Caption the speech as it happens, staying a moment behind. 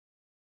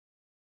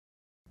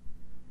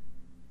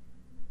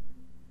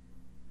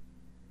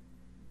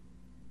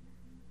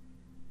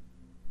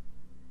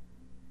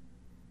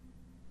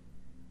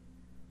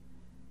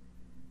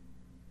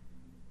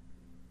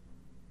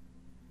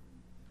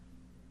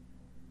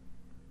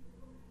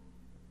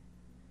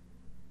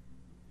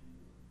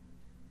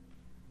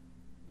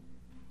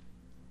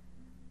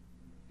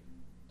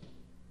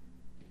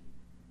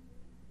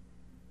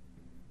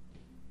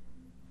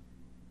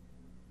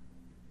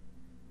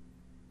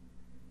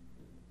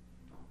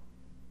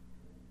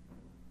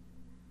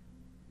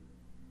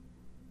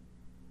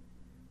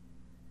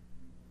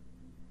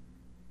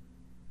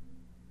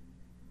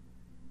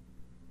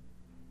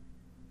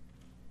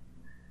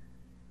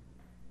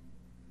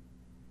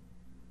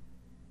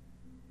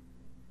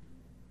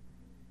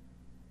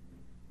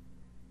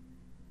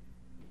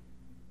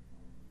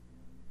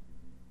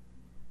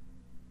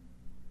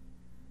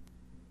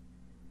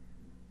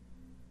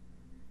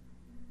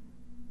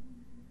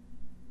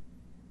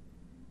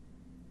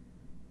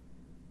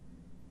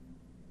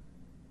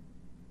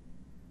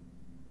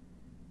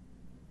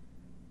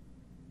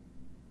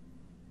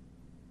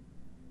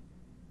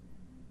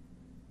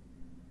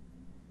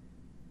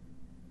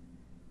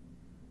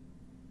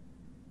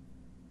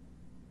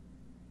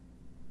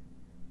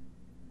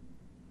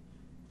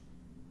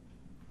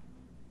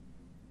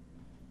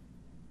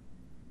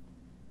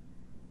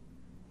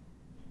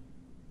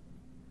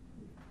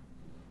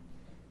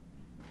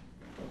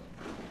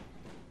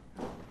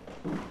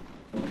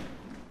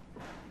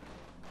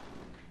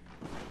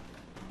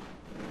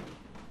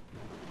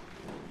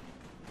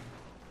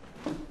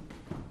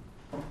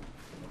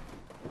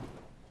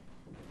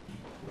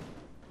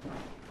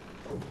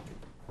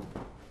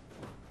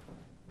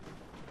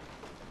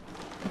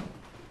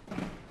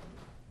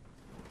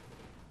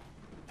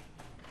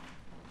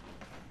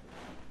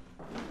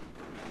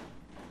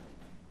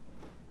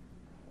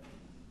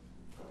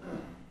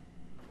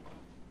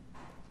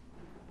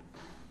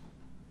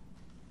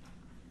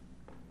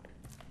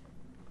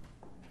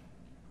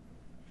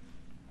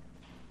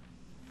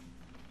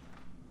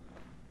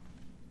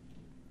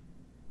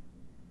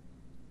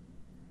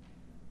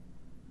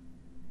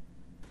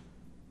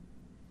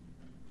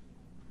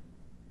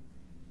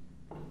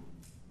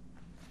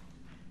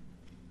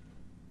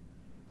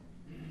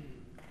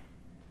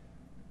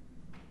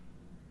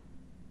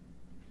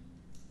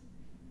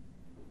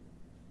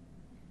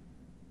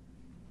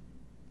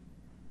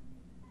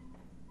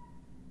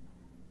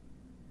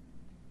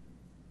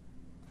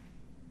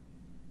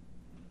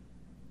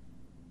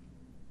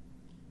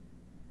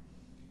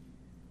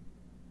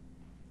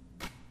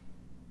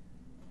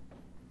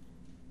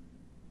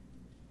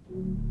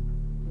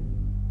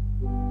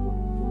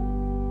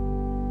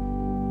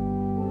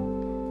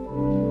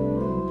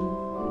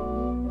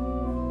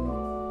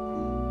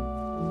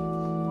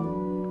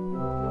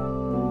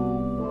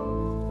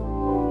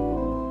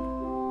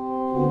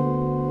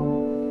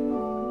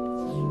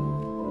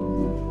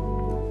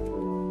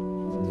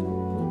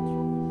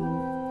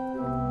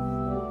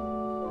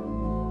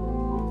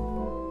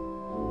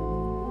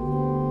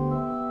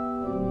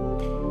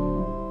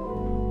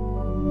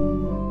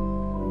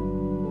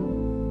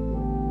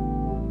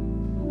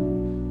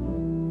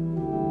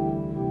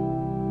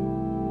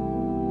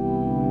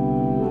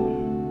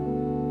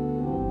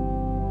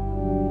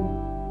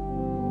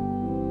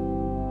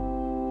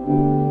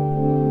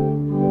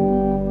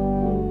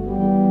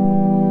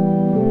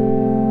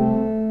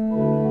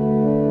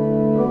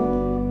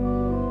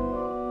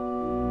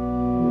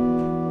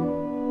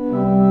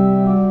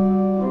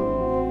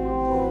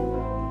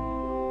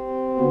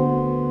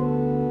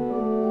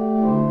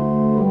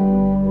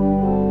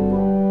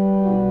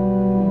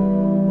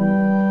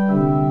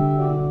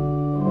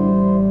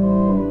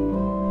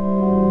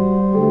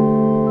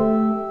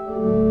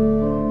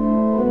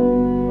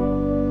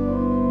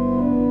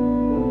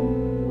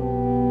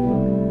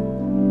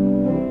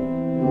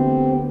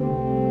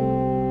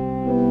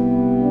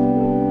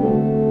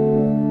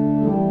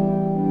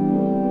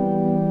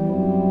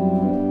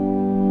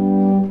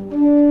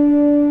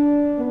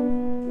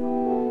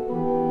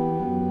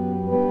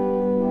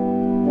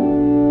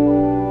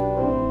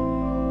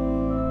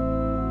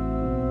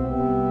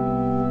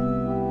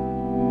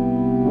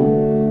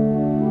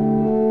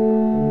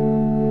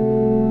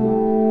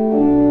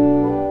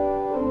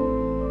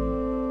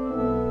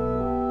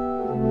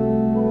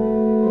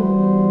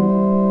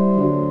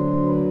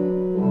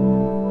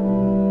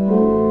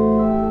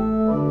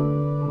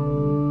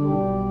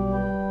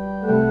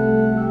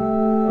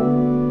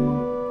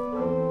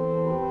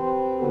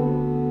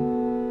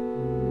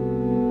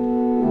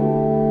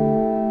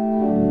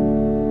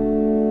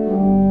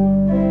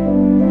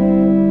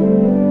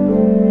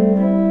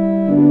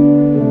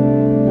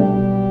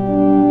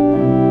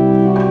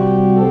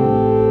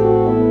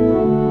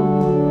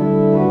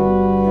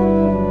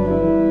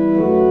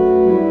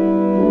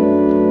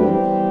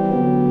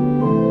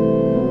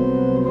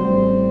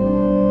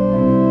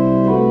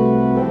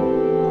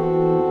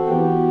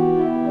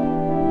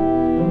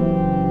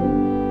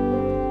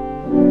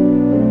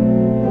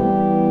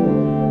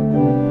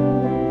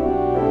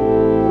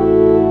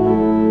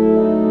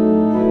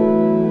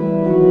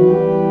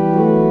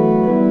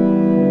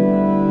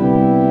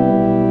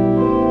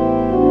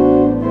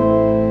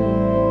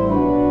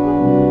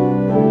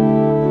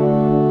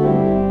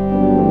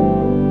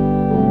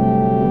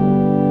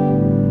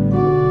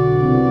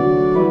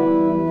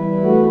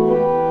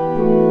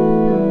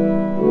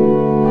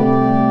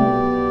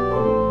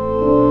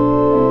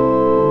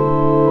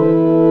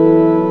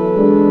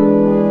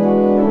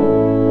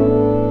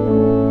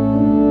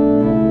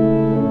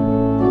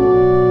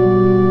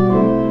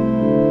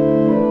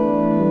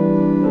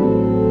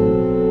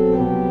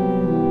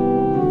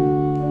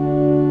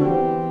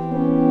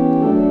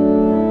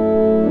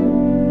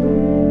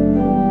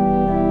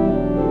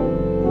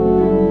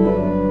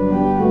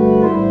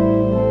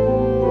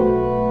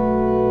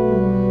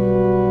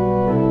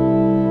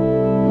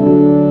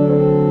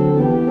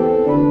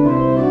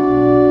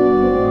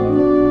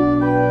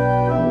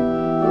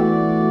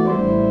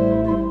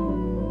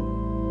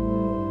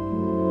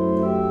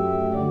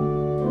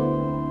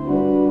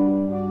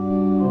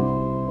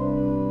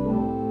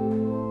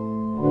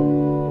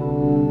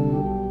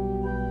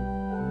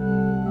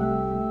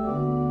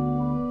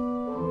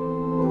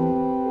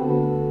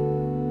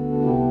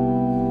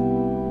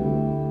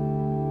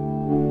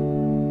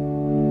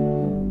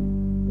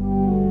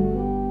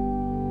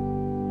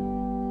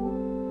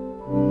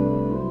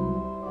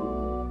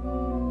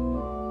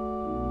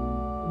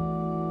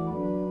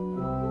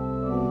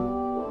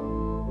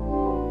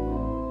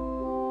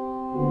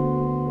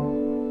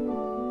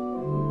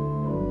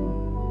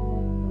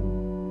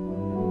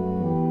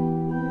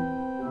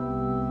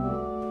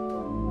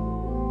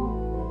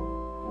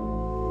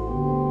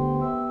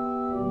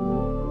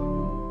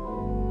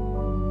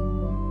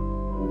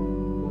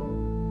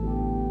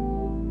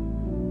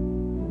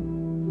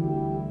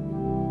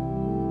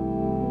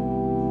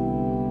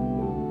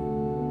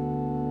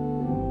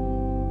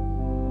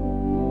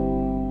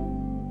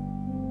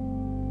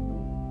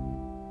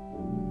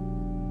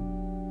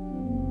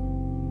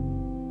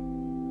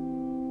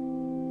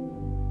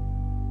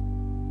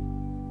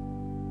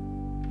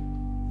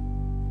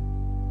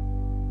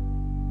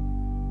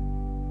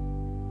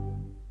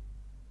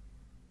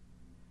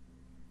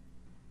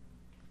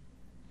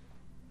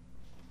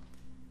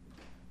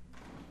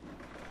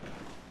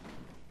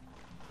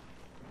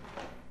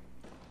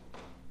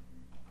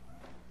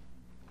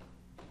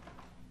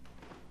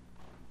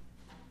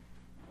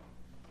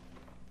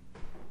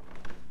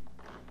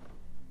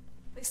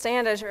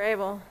Stand as you're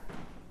able.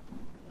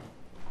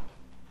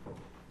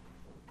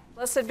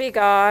 Blessed be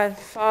God,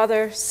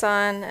 Father,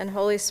 Son, and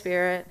Holy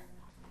Spirit.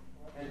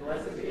 And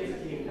blessed be his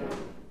kingdom,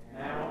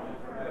 now and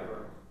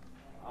forever.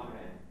 Amen.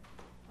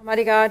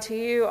 Almighty God, to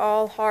you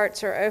all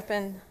hearts are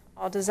open,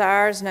 all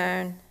desires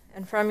known,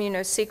 and from you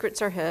no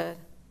secrets are hid.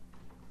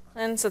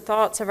 Cleanse the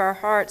thoughts of our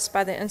hearts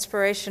by the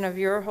inspiration of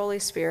your Holy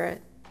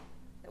Spirit,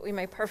 that we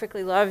may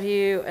perfectly love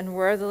you and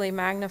worthily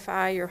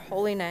magnify your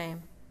holy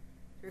name.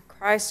 Through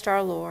Christ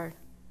our Lord.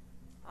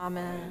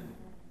 Amen.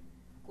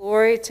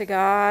 Glory to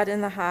God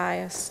in the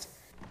highest,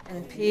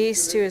 and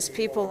peace to his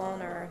people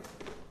on earth.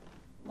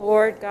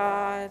 Lord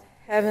God,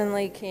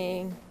 heavenly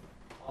King,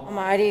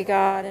 almighty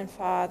God and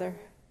Father,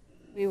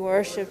 we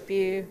worship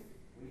you.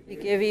 We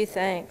give you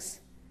thanks.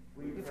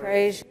 We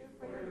praise you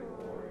for your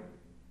glory.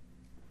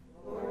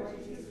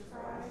 Lord Jesus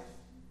Christ,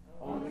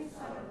 only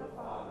Son of the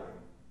Father,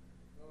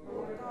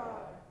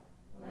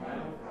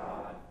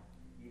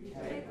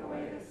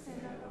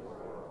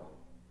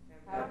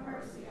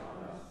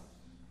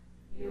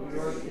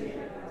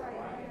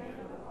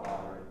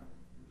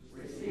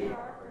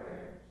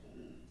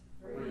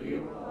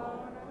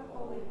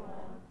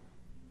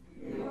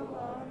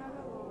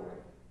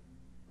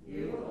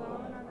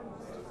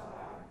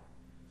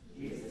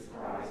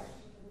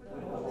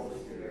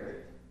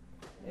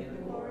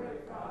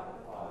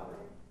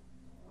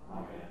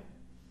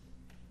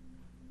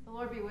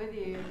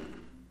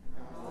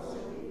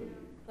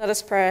 Let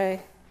us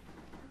pray.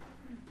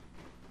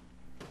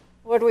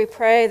 Lord, we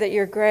pray that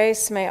your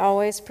grace may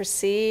always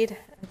precede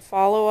and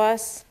follow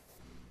us,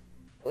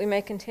 that we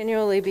may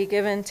continually be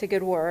given to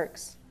good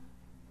works.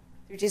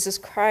 Through Jesus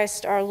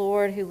Christ, our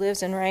Lord, who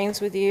lives and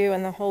reigns with you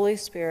and the Holy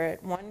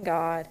Spirit, one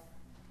God,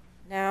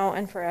 now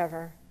and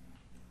forever.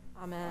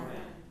 Amen.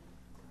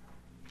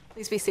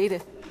 Please be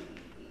seated.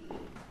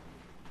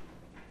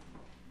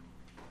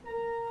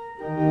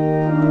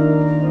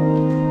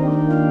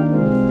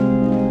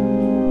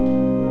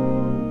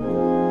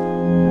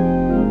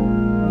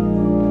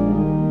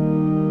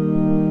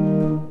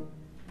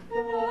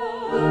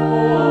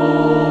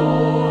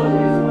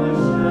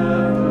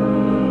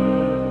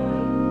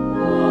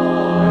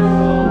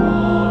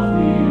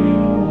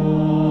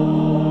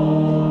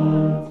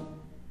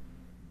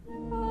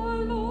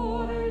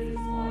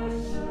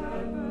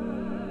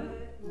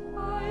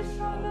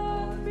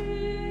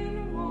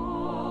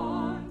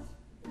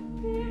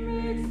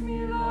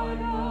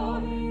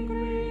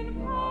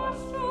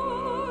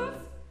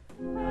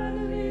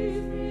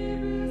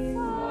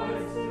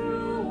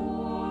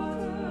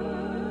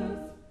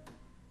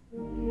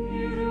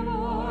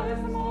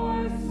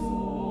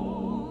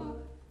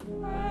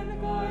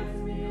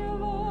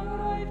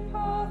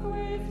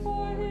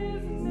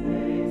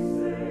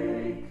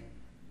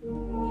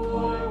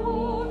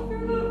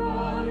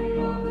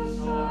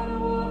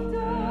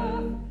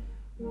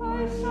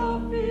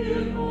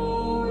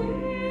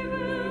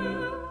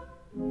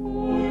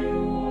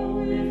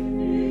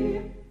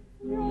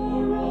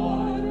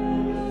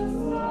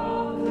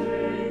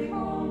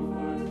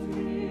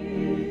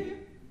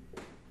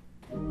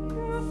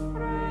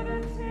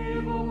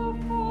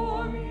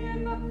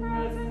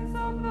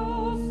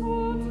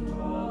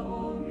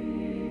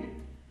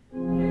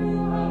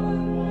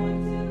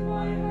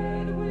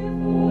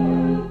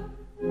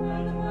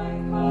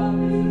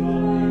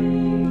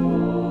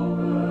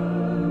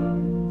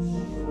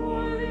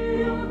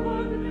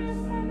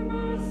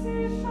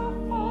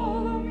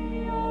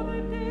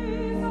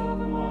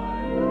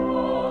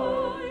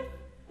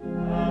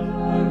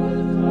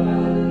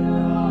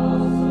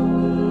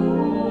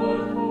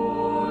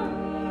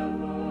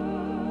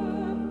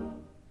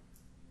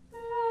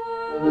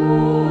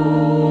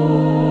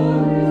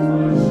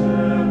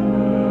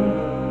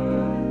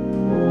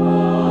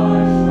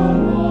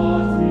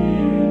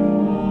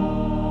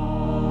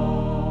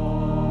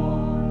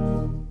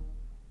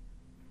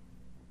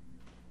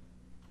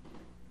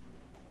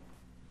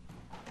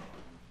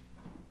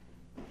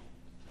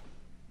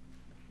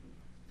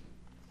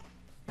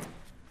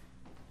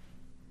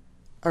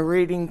 A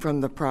reading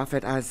from the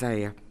prophet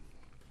Isaiah.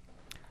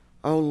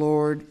 O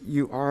Lord,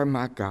 you are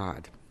my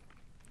God.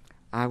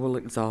 I will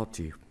exalt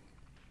you.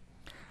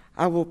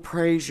 I will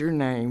praise your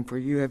name, for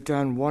you have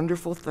done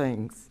wonderful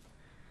things,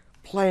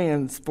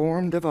 plans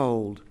formed of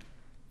old,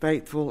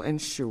 faithful and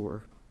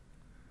sure.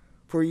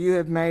 For you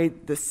have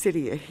made the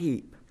city a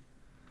heap,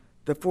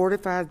 the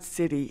fortified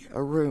city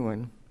a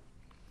ruin.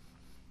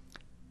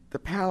 The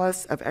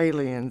palace of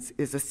aliens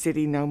is a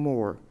city no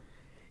more.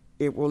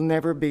 It will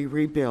never be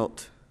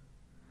rebuilt.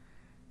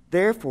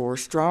 Therefore,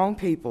 strong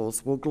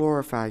peoples will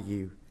glorify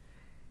you.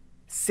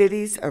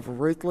 Cities of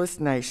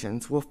ruthless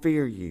nations will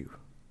fear you.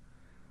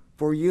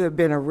 For you have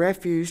been a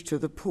refuge to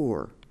the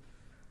poor,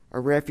 a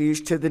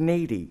refuge to the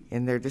needy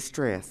in their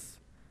distress,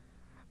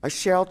 a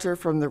shelter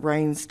from the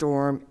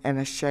rainstorm and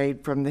a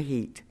shade from the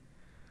heat.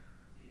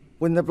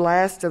 When the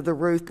blast of the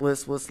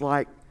ruthless was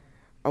like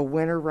a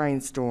winter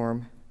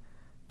rainstorm,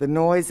 the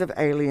noise of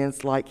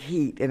aliens like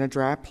heat in a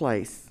dry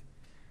place,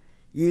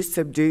 you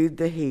subdued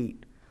the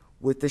heat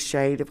with the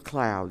shade of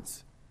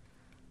clouds.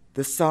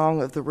 The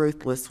song of the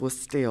ruthless was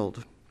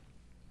stilled.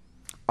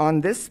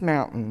 On this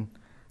mountain,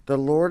 the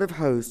Lord of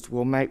hosts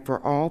will make for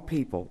all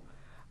people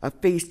a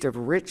feast of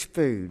rich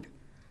food,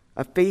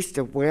 a feast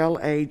of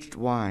well-aged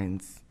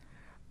wines,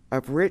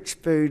 of rich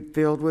food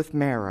filled with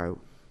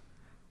marrow,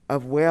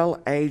 of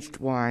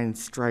well-aged wine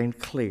strained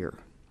clear.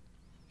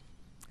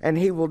 And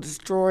he will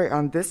destroy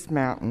on this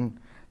mountain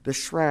the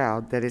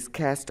shroud that is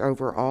cast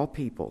over all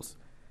peoples,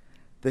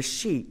 the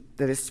sheet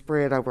that is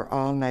spread over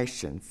all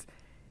nations.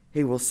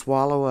 He will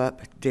swallow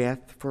up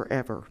death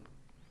forever.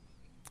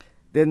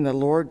 Then the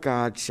Lord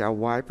God shall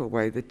wipe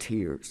away the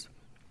tears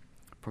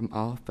from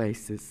all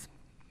faces,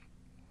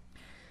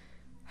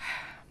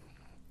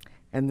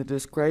 and the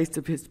disgrace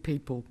of his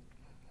people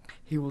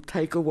he will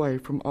take away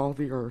from all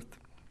the earth.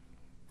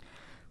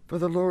 For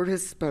the Lord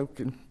has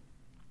spoken.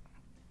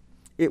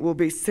 It will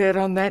be said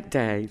on that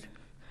day,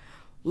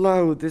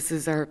 Lo, this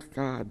is our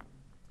God.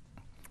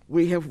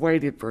 We have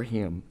waited for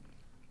him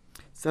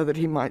so that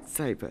he might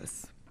save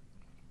us.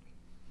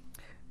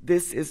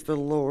 This is the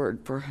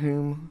Lord for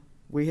whom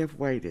we have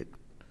waited.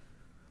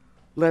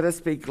 Let us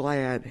be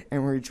glad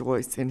and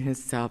rejoice in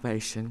his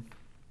salvation.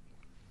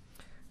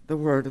 The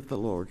word of the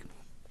Lord.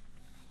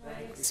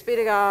 Thanks be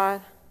to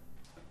God.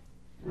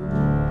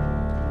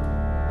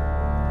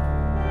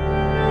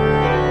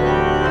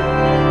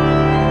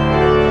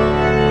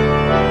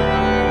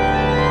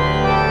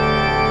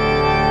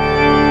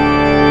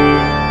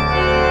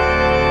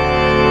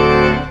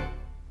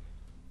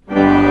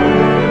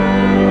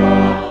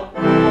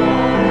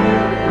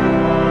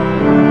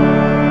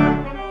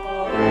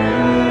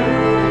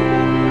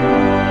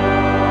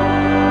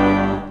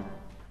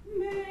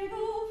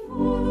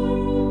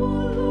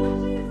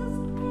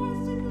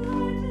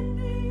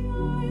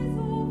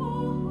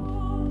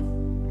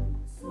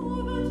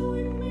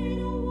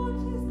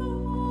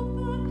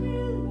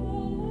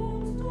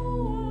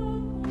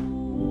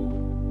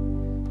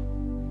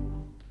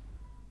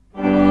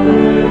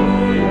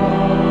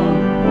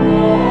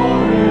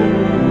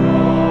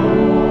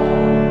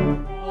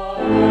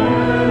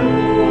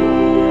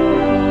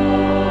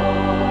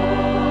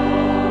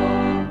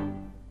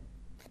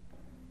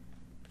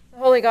 The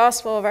Holy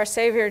Gospel of our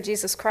Savior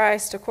Jesus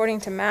Christ according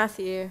to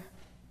Matthew.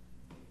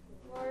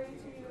 Glory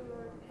to you,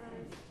 Lord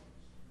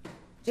Christ.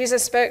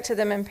 Jesus spoke to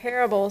them in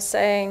parables,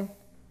 saying,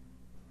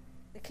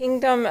 "The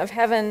kingdom of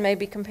heaven may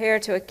be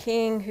compared to a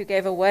king who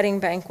gave a wedding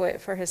banquet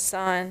for his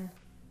son.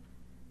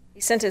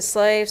 He sent his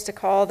slaves to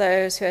call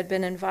those who had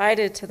been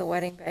invited to the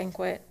wedding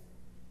banquet,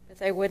 but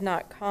they would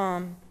not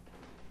come.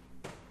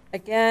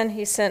 Again,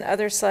 he sent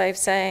other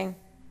slaves, saying,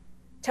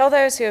 'Tell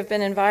those who have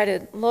been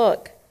invited,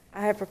 look,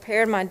 I have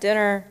prepared my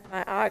dinner,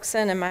 my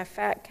oxen and my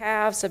fat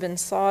calves have been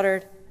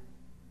slaughtered,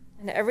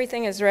 and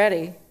everything is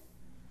ready.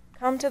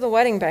 Come to the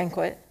wedding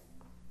banquet.'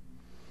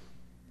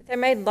 But they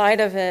made light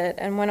of it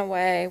and went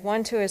away,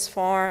 one to his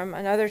farm,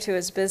 another to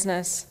his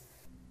business,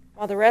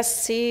 while the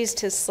rest seized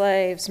his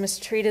slaves,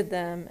 mistreated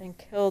them, and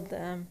killed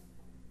them.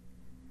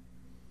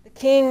 The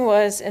king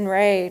was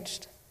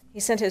enraged. He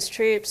sent his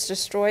troops,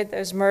 destroyed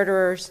those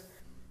murderers,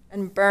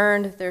 and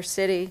burned their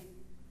city.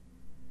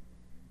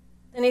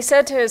 Then he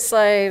said to his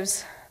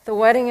slaves, 'The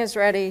wedding is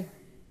ready,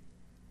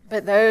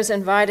 but those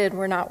invited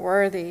were not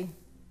worthy.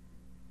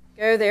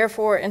 Go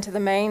therefore into the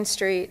main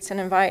streets and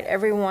invite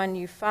everyone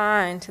you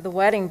find to the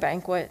wedding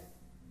banquet.'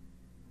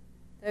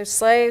 Those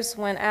slaves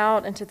went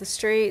out into the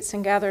streets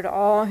and gathered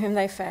all whom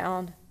they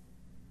found,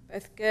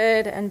 both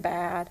good and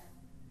bad,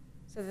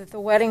 so that the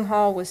wedding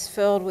hall was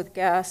filled with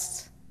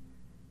guests.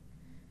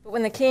 But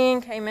when the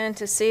king came in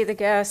to see the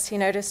guests, he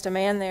noticed a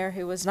man there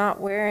who was not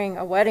wearing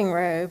a wedding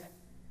robe.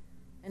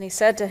 And he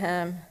said to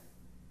him,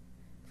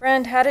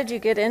 'Friend, how did you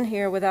get in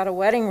here without a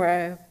wedding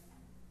robe?'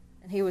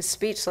 And he was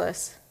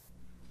speechless.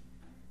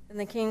 Then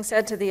the king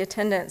said to the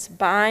attendants,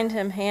 'Bind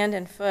him hand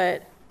and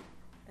foot,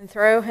 and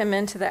throw him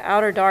into the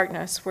outer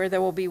darkness, where there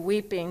will be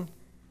weeping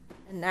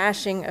and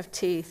gnashing of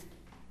teeth.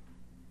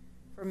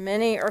 For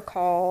many are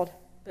called,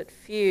 but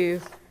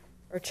few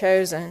are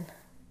chosen.'"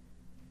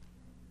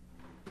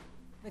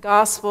 The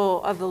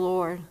Gospel of the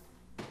Lord.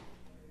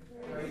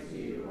 Praise to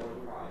you,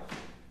 Lord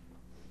Christ.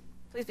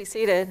 Please be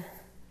seated.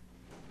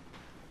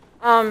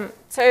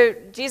 So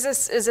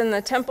Jesus is in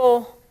the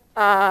temple,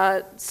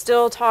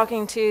 still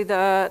talking to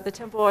the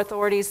temple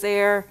authorities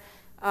there,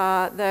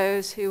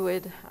 those who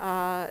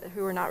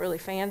were not really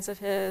fans of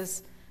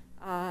his,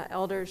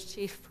 elders,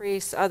 chief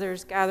priests,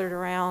 others gathered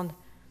around.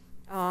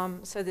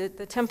 So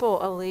the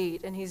temple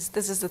elite, and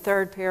this is the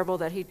third parable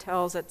that he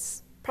tells.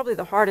 It's probably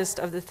the hardest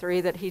of the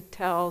three that he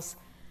tells.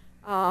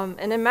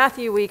 And in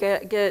Matthew, we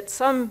get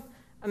some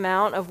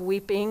amount of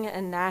weeping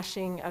and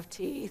gnashing of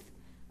teeth,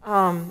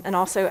 and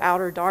also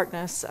outer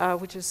darkness,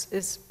 which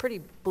is pretty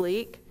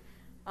bleak.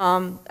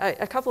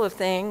 A couple of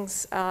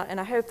things, and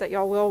I hope that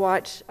y'all will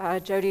watch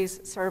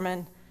Jody's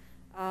sermon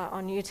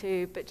on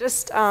YouTube. But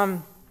just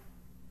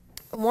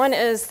one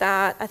is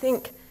that I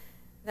think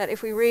that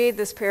if we read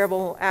this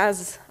parable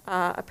as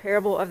a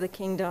parable of the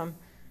kingdom,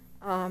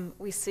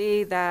 we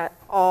see that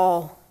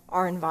all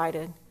are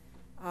invited.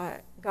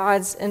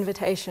 God's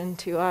invitation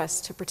to us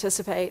to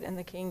participate in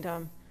the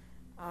kingdom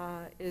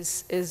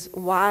is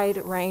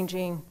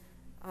wide-ranging,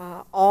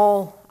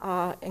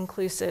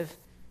 all-inclusive,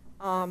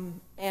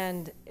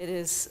 and it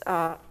is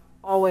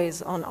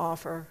always on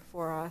offer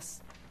for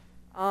us.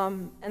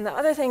 And the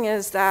other thing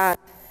is that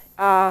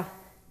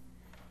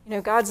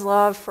God's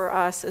love for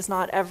us is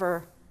not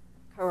ever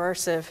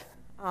coercive.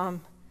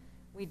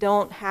 We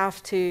don't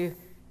have to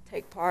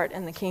take part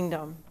in the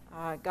kingdom.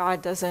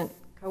 God doesn't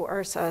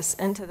coerce us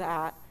into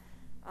that.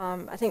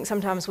 I think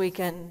sometimes we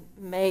can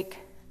make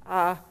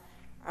our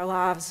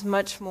lives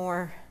much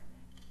more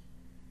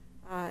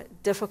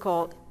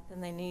difficult than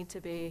they need to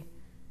be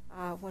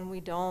when we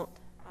don't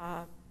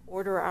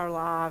order our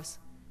lives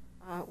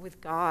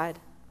with God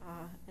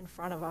in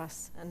front of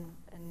us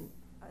and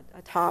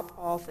atop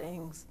all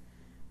things.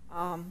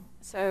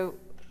 So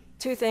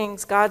two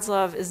things: God's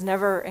love is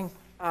never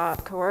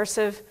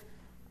coercive.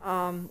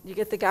 You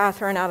get the guy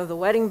thrown out of the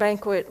wedding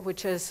banquet,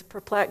 which has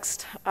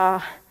perplexed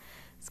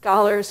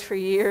scholars for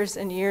years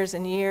and years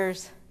and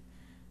years.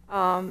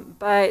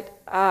 But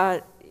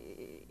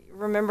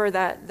remember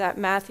that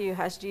Matthew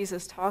has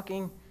Jesus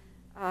talking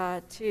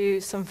to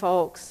some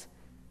folks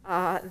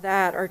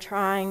that are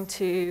trying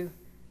to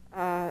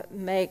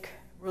make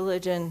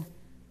religion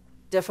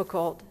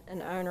difficult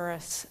and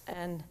onerous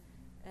and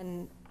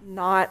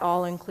not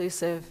all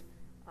inclusive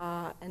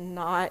and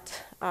not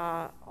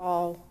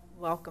all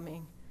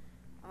welcoming.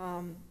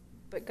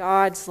 But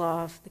God's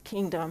love, the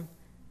kingdom,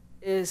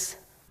 is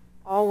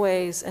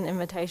always an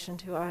invitation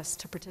to us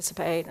to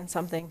participate in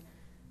something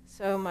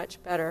so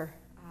much better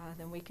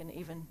than we can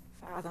even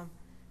fathom.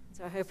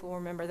 So I hope we'll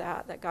remember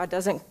that God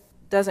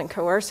doesn't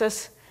coerce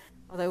us,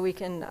 although we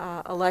can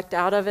elect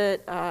out of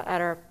it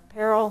at our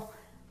peril,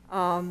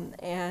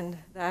 and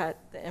that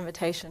the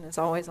invitation is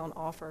always on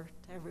offer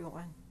to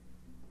everyone.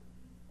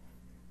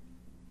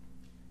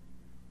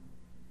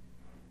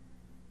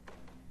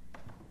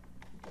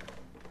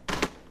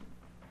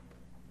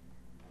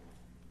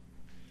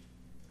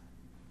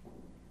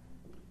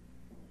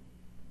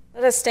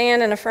 Let us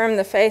stand and affirm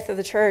the faith of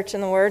the Church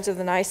in the words of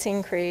the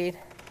Nicene Creed.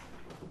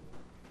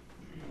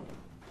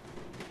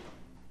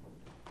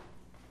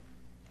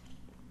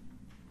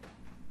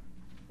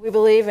 We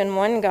believe in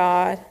one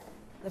God,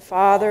 the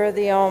Father,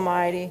 the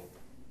Almighty,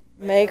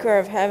 maker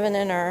of heaven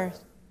and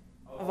earth,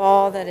 of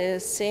all that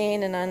is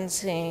seen and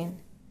unseen.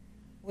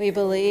 We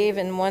believe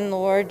in one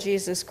Lord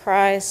Jesus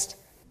Christ,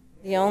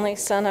 the only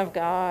Son of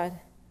God,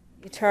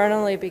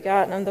 eternally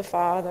begotten of the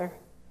Father,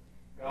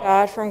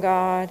 God from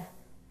God,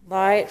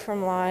 light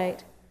from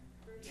light,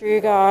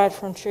 true God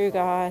from true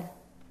God,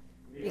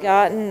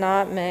 begotten,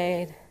 not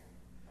made,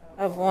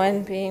 of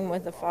one being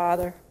with the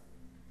Father.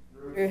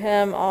 Through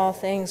him all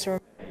things were made.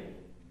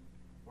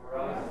 For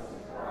us,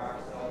 for our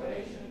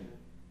salvation,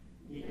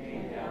 he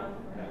came down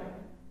from heaven.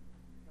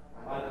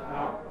 By the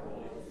power of the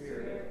Holy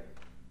Spirit,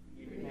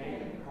 he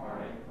became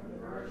incarnate from the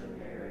Virgin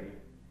Mary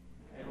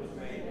and was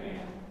made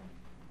man.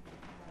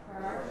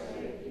 For our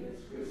sake, he was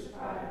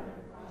crucified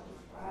under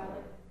Pontius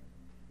Pilate.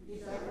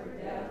 He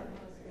suffered death and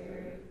was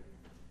buried.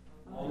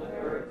 On the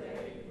third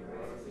day, he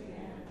rose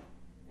again,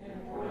 in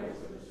accordance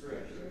with the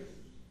Scriptures.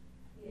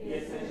 He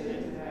ascended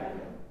into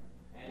heaven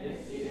and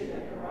is seated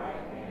at the right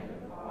hand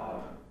of the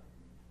Father.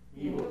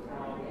 He will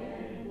come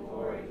again in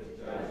glory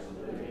to judge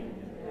the living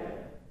and the dead,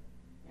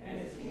 and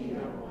his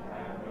kingdom will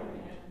have no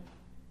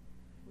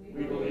end.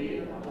 We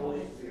believe in the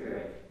Holy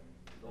Spirit,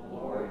 the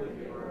Lord, the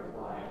giver of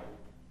life,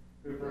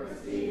 who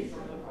proceeds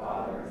from the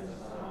Father and the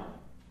Son.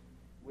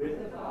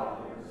 With the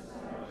Father and the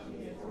Son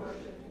he is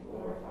worshipped and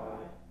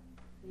glorified.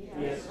 He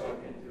has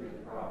spoken through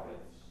the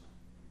prophets.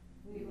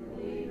 We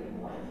believe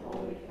in one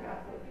holy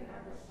Catholic and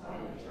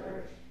apostolic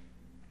Church.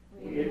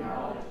 We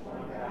acknowledge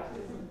one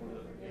baptism for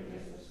the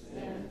forgiveness of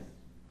sins.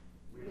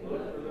 We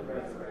look for the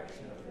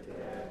resurrection of the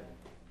dead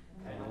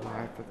and the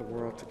life of the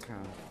world to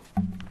come.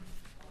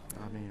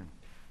 Amen.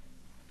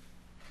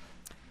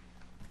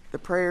 The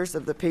prayers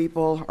of the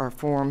people are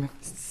Form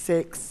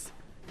 6,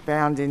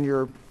 found in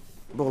your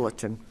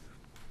bulletin.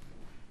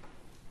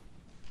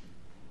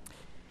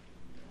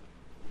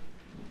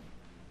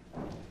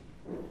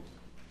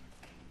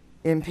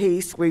 In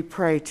peace we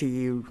pray to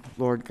you,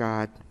 Lord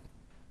God,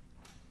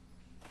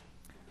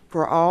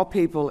 for all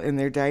people in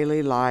their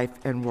daily life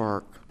and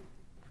work,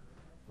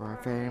 for our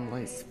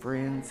families,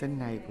 friends, and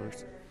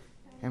neighbors,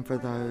 and for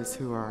those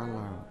who are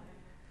alone,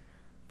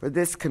 for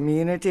this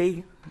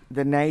community,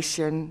 the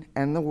nation,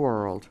 and the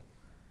world,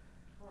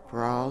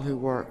 for all who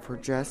work for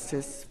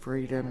justice,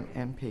 freedom,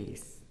 and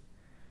peace,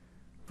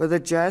 for the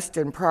just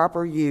and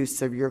proper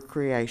use of your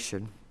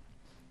creation,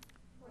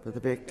 for the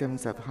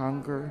victims of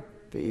hunger,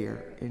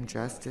 fear,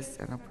 injustice,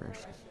 and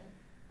oppression,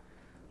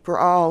 for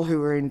all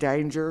who are in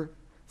danger,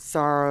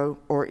 sorrow,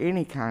 or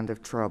any kind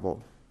of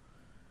trouble,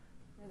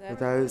 for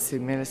those who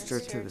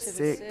minister to the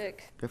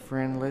sick, the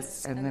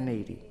friendless, and the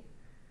needy,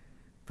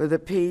 for the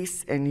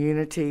peace and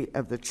unity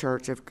of the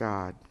Church of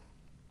God,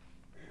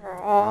 for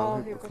all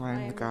who who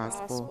proclaim the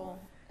gospel,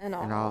 and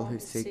all who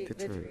seek the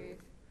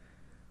truth,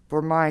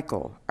 for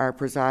Michael, our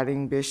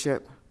presiding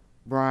bishop,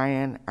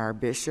 Brian, our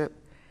bishop,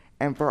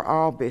 and for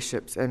all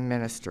bishops and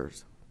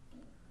ministers,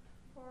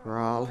 for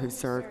all who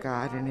serve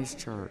God in his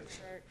church,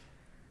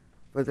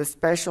 for the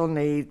special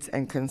needs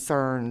and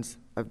concerns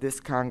of this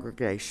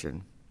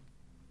congregation.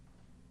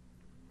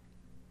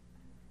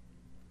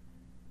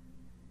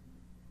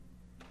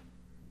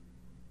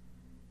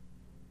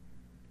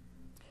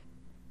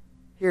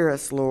 Hear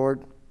us,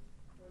 Lord.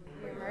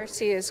 Your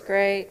mercy is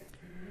great.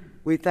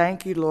 We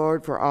thank you,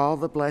 Lord, for all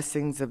the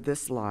blessings of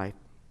this life.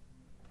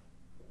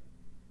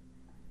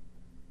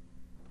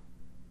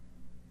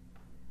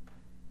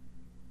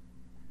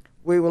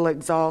 We will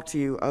exalt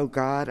you, O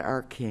God,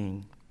 our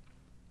King,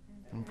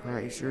 and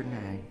praise your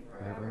name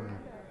forever and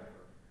ever.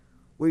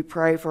 We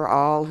pray for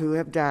all who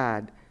have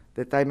died,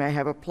 that they may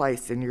have a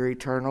place in your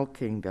eternal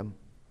kingdom.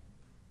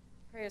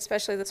 Pray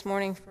especially this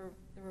morning for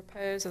the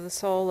repose of the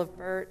soul of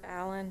Bert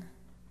Allen.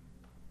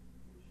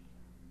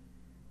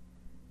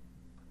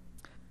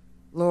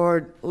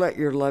 Lord, let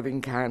your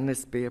loving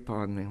kindness be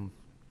upon them.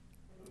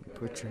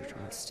 Put your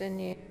trust in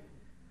you.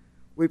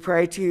 We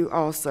pray to you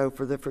also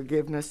for the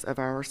forgiveness of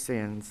our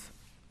sins.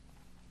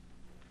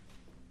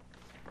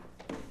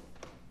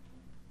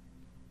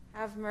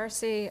 Have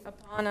mercy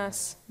upon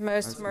us,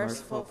 most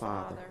merciful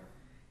Father.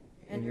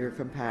 In your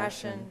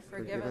compassion,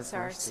 forgive us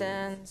our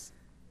sins,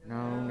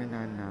 known and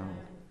unknown,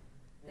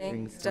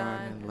 things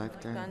done and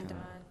left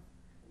undone.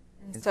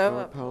 And so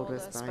uphold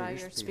us by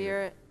your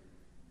Spirit,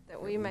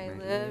 that we may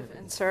live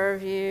and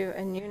serve you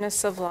in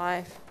newness of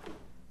life,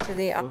 to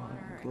the honor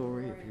and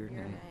glory of your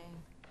name.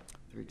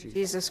 Through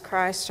Jesus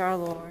Christ our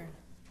Lord.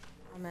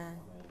 Amen.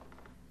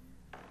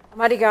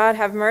 Almighty God,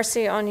 have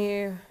mercy on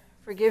you,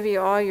 forgive you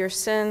all your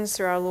sins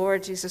through our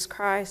Lord Jesus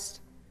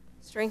Christ,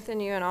 strengthen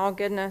you in all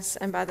goodness,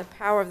 and by the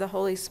power of the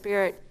Holy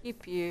Spirit,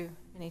 keep you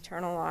in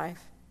eternal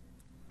life.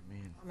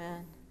 Amen.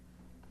 Amen.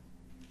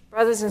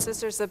 Brothers and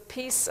sisters, the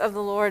peace of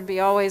the Lord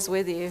be always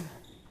with you.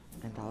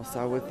 And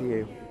also with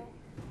you.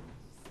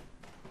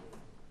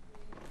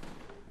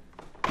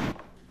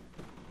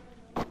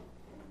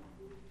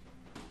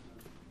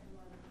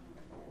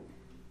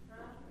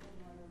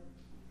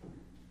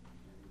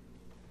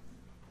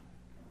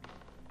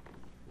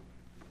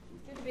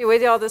 Be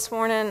with y'all this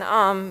morning.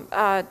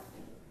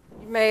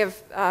 You may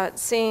have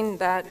seen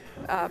that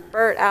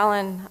Bert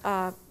Allen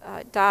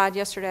died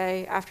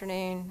yesterday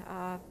afternoon,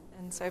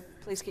 and so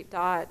please keep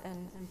Dot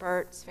and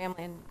Bert's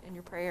family in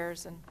your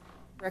prayers, and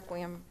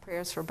requiem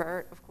prayers for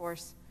Bert, of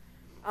course.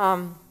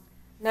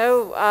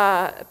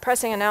 No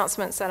pressing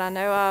announcements that I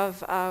know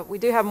of. We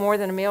do have More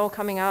Than a Meal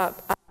coming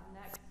up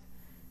next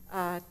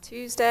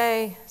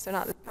Tuesday, so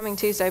not the coming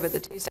Tuesday, but the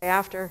Tuesday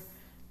after.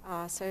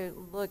 So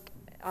look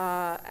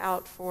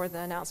out for the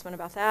announcement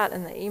about that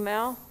in the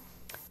email.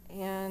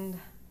 And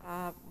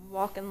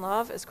walk in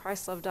love as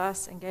Christ loved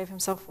us and gave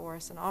himself for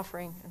us, an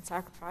offering and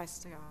sacrifice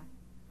to God.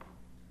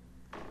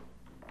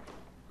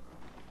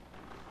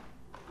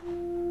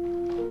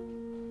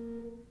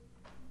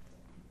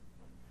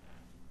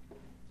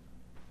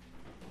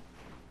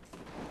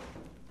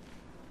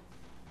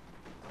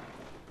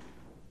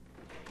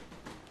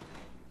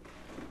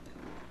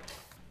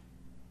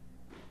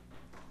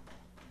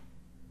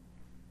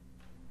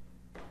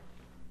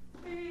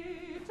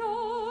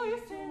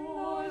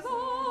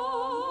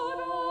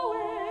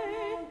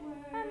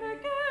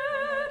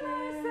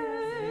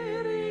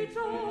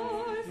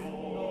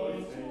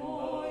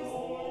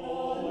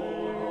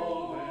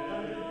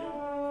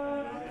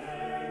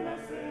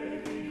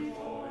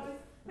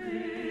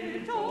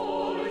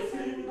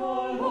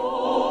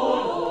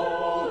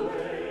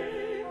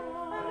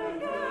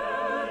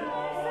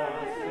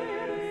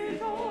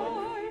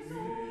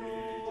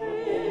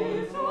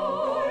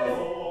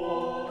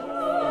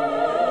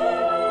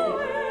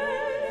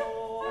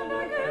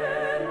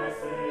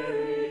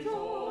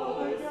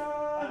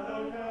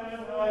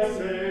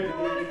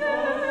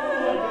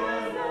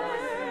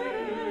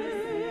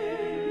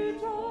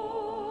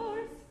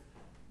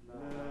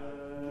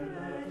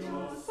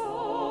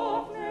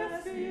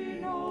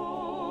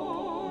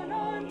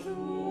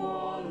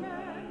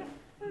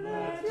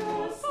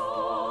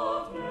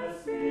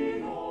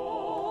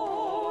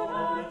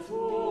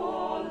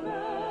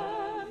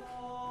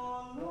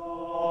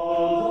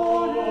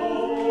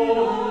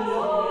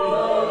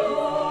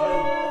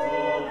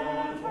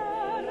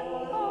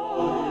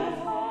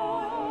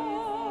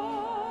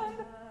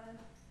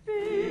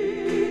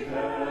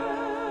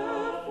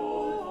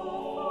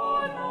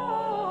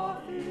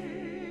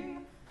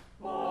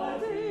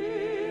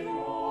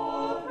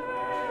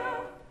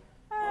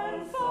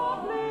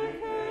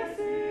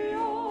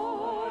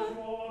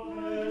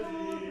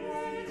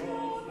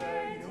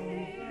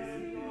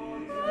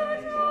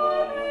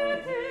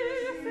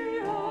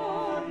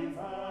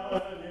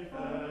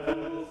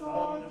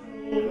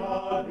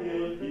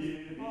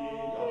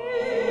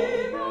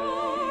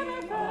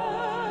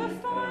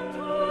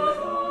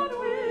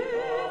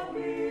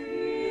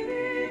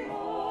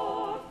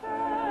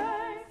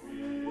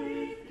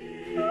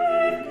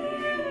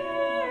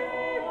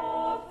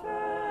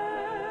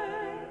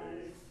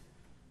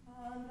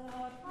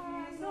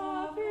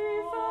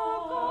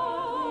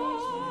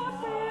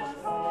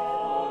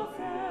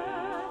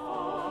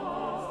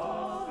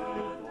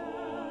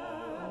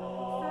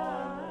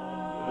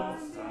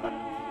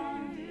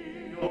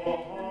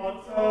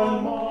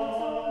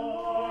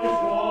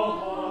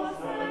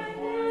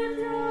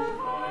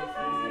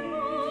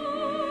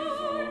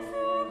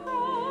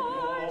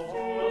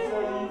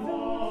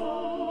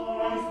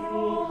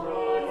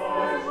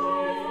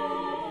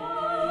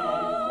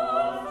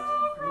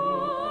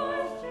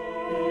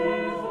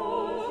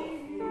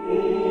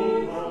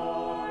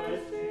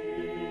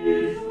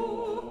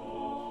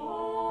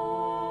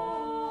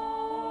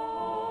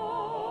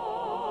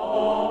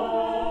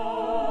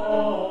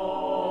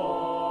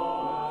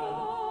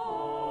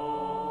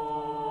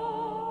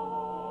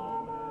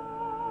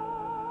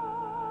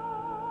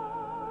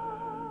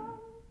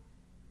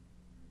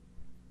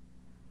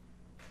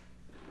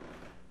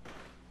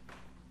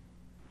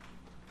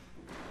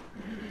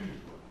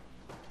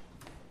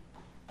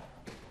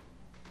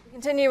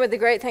 Continue with the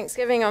Great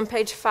Thanksgiving on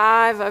page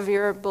 5 of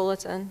your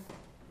bulletin.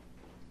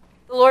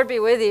 The Lord be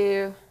with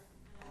you.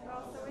 And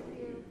also with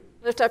you.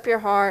 Lift up your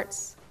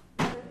hearts.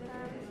 Lift them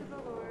to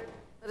the Lord.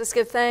 Let us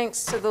give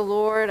thanks to the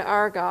Lord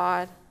our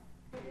God.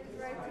 It is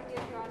right to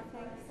give God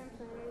thanks and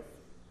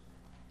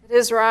praise. It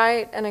is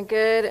right and a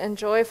good and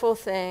joyful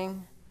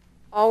thing,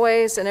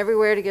 always and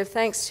everywhere to give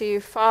thanks to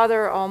you,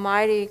 Father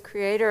Almighty,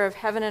 Creator of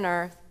heaven and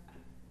earth.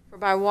 For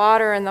by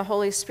water and the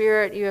Holy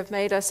Spirit you have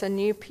made us a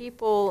new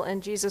people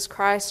in Jesus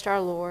Christ our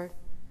Lord,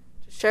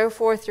 to show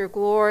forth your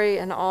glory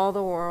in all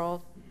the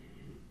world.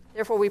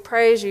 Therefore we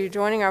praise you,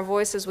 joining our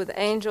voices with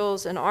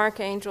angels and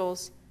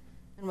archangels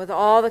and with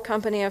all the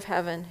company of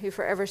heaven, who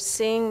forever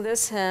sing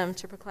this hymn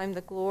to proclaim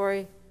the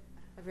glory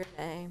of your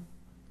name.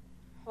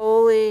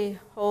 Holy,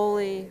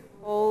 holy,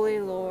 holy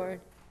Lord,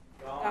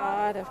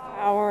 God of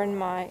power and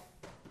might,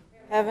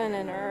 heaven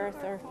and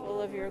earth are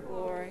full of your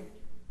glory.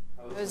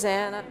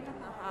 Hosanna in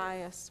the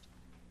highest.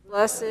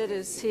 Blessed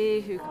is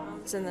he who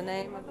comes in the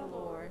name of the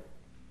Lord.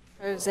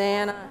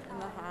 Hosanna in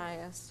the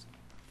highest.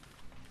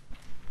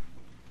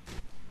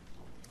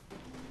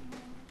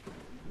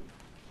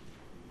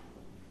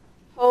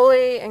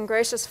 Holy and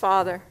gracious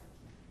Father,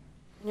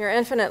 in your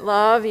infinite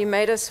love you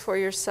made us for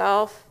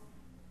yourself,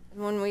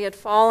 And when we had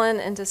fallen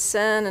into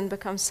sin and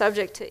become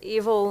subject to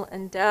evil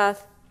and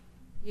death,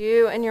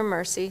 you in your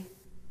mercy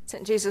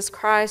sent Jesus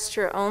Christ,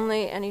 your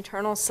only and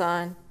eternal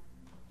Son,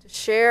 to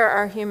share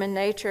our human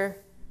nature,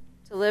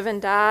 to live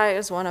and die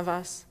as one of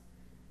us,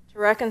 to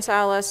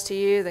reconcile us to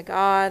you, the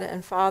God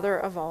and Father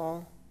of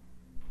all.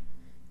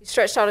 He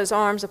stretched out his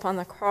arms upon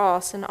the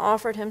cross and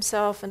offered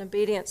himself in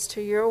obedience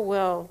to your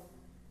will,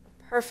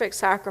 a perfect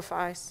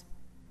sacrifice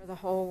for the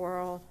whole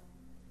world.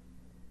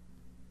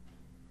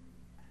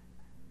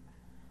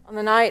 On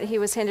the night he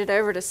was handed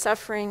over to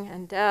suffering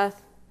and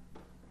death,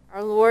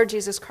 our Lord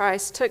Jesus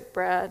Christ took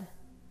bread,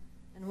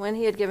 and when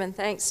he had given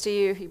thanks to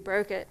you, he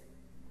broke it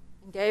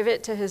and gave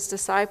it to his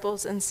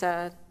disciples and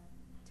said,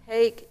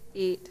 "Take,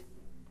 eat.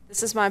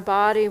 This is my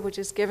body, which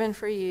is given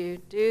for you.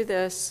 Do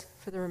this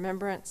for the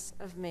remembrance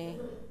of me."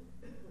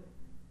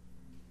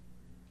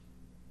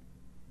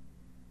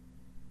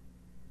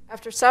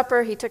 After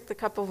supper, he took the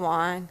cup of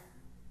wine,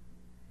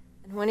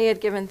 and when he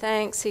had given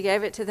thanks, he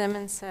gave it to them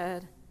and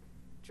said,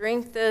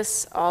 "Drink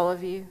this, all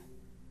of you.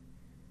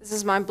 This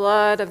is my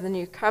blood of the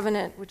new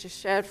covenant, which is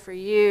shed for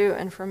you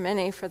and for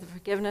many for the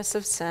forgiveness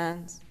of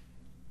sins.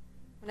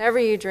 Whenever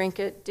you drink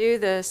it, do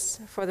this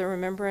for the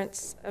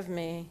remembrance of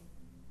me."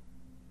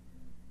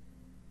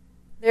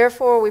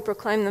 Therefore, we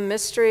proclaim the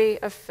mystery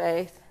of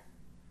faith.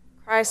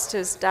 Christ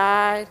has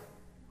died.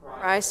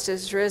 Christ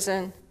is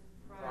risen.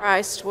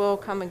 Christ will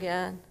come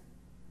again.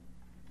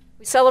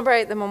 We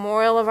celebrate the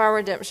memorial of our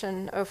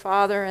redemption, O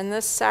Father, in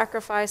this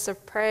sacrifice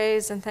of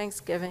praise and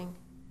thanksgiving.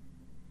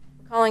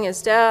 Recalling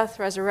his death,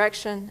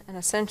 resurrection, and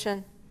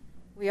ascension,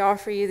 we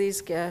offer you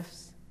these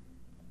gifts.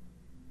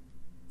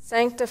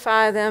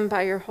 Sanctify them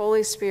by your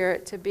Holy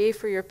Spirit to be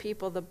for your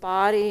people the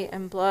body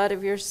and blood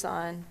of your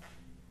Son,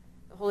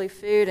 the holy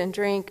food and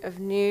drink of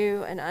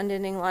new and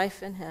unending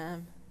life in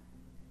him.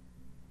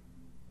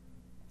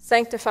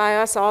 Sanctify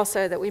us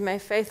also that we may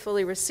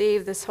faithfully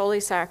receive this holy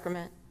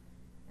sacrament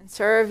and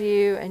serve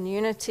you in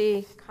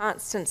unity,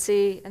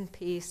 constancy, and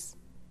peace.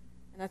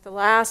 And at the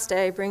last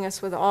day, bring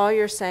us with all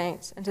your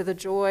saints into the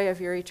joy of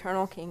your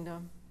eternal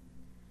kingdom.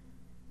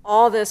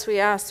 All this we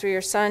ask through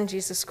your Son,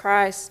 Jesus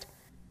Christ,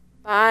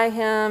 by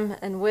him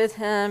and with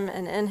him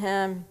and in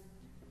him,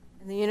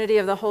 in the unity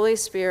of the Holy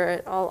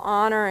Spirit. All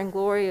honor and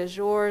glory is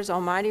yours,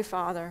 Almighty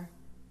Father,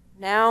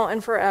 now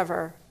and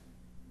forever.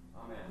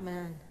 Amen.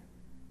 Amen.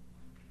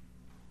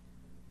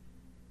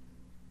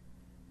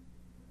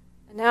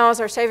 And now,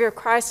 as our Savior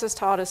Christ has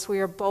taught us, we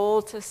are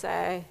bold to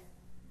say,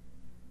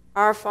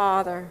 "Our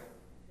Father,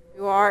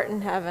 who art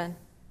in heaven,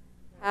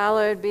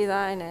 hallowed be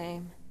thy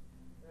name.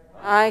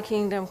 Thy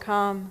kingdom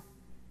come,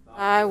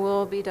 thy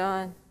will be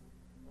done,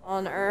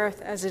 on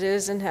earth as it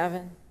is in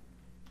heaven.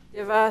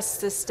 Give us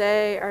this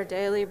day our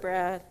daily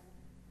bread,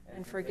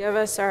 and forgive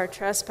us our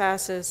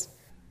trespasses,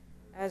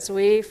 as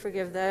we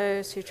forgive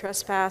those who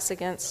trespass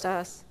against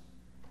us.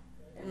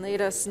 And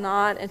lead us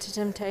not into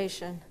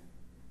temptation,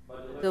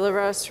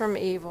 deliver us from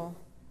evil.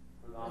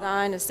 For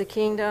thine is the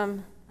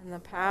kingdom, and the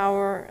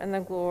power, and the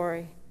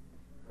glory,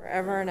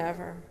 forever and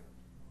ever.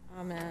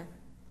 Amen."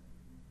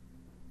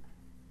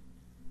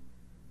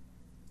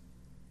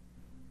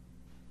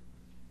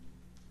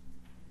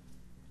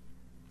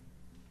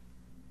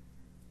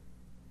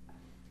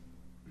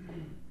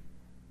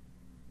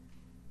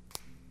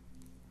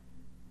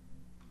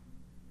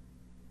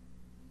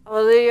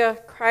 Hallelujah.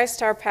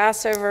 Christ our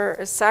Passover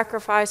is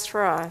sacrificed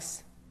for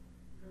us.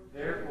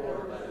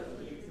 Therefore, let us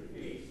keep the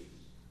feast.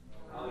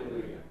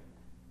 Hallelujah.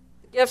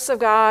 The gifts of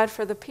God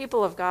for the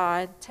people of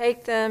God,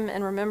 take them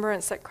in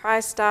remembrance that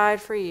Christ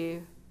died for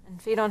you,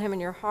 and feed on him in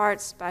your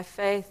hearts by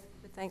faith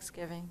with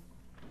thanksgiving.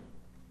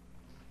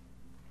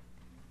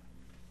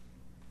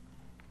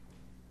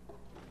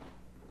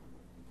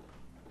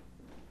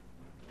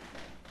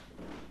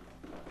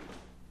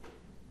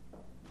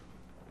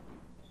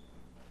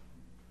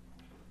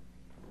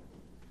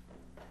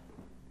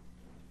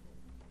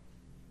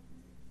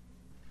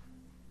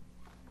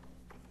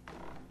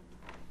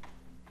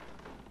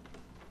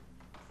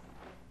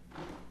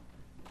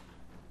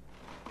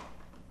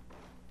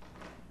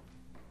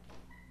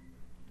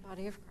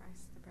 Body of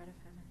Christ, the bread of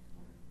heaven.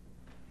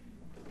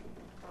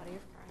 Body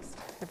of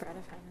Christ, the bread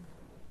of heaven.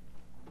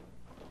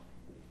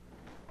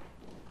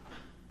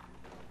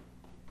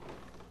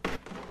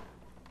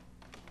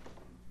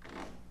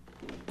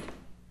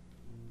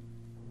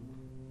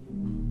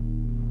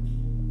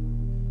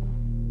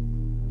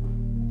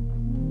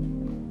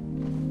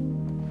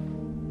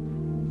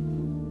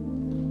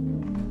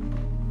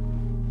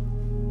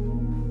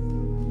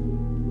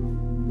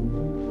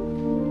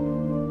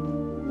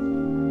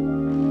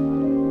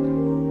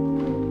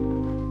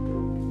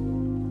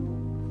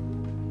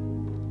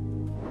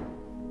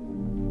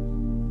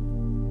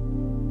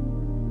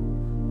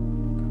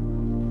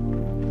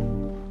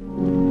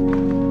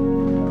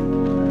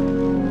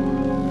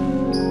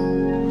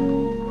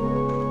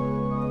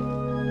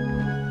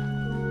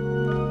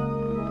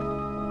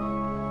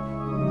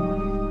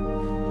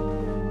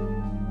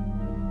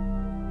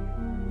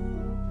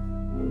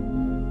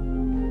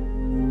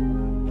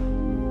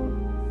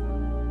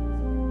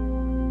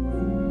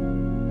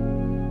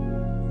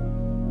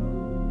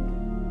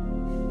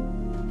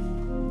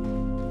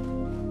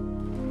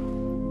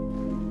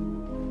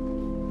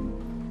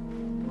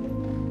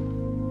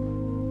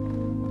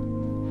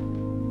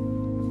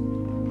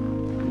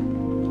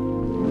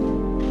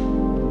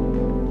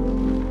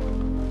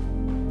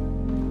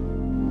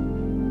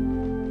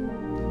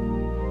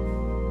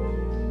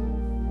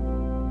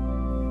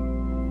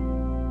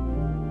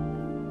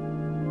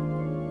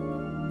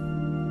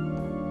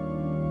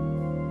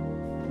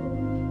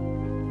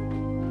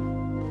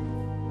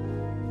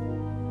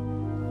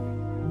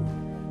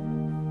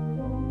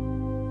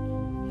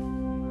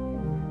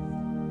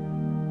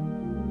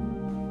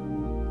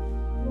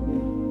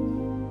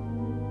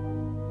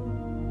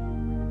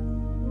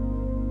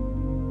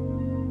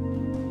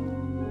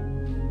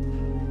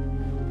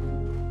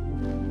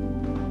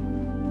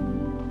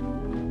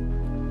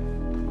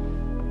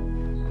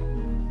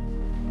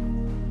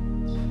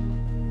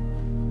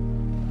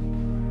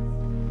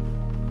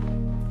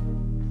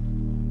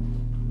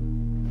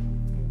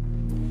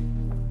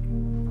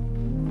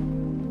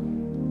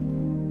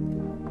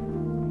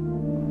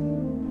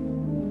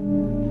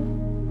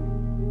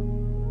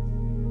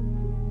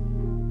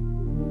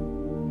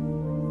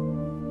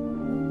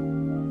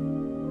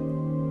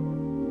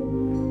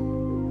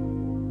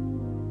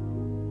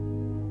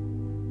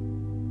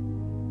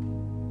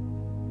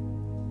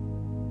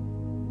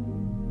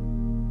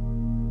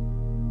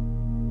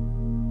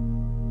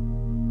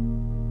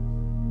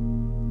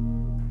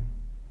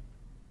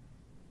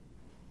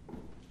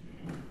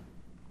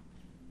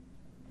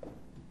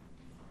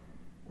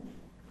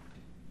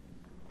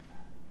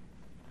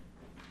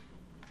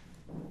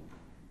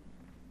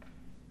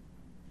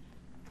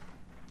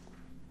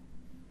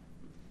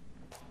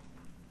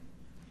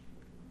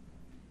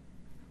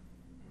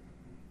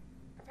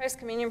 Eucharist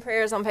Communion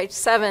prayers on page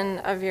 7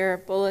 of your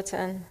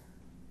bulletin.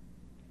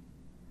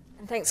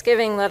 In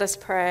thanksgiving, let us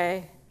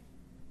pray.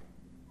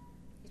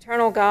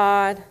 Eternal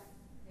God,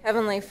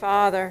 Heavenly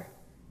Father,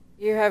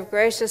 you have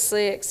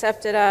graciously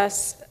accepted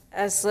us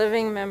as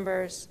living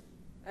members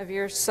of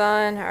your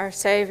Son, our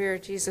Savior,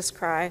 Jesus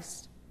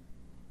Christ.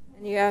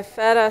 And you have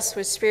fed us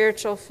with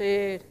spiritual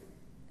food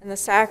in the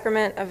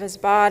sacrament of his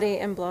body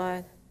and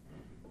blood.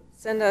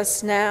 Send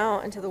us now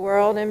into the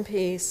world in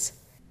peace,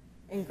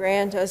 and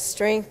grant us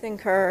strength and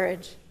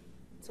courage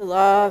to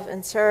love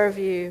and serve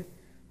you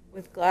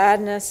with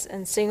gladness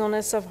and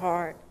singleness of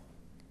heart.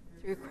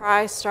 Through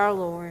Christ our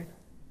Lord.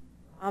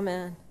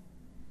 Amen.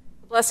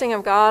 The blessing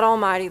of God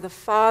Almighty, the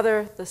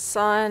Father, the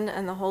Son,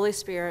 and the Holy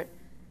Spirit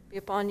be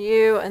upon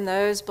you and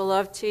those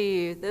beloved to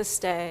you this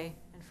day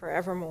and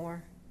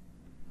forevermore.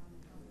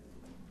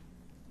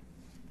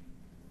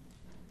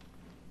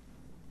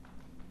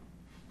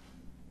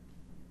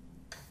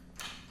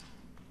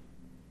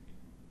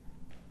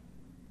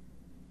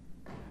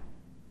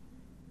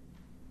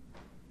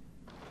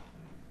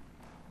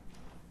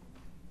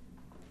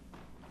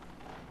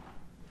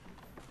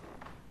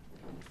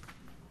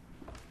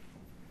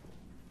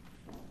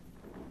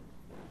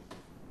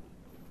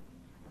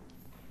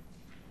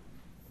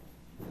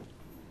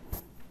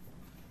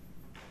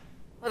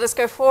 Let us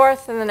go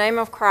forth in the name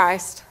of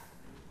Christ.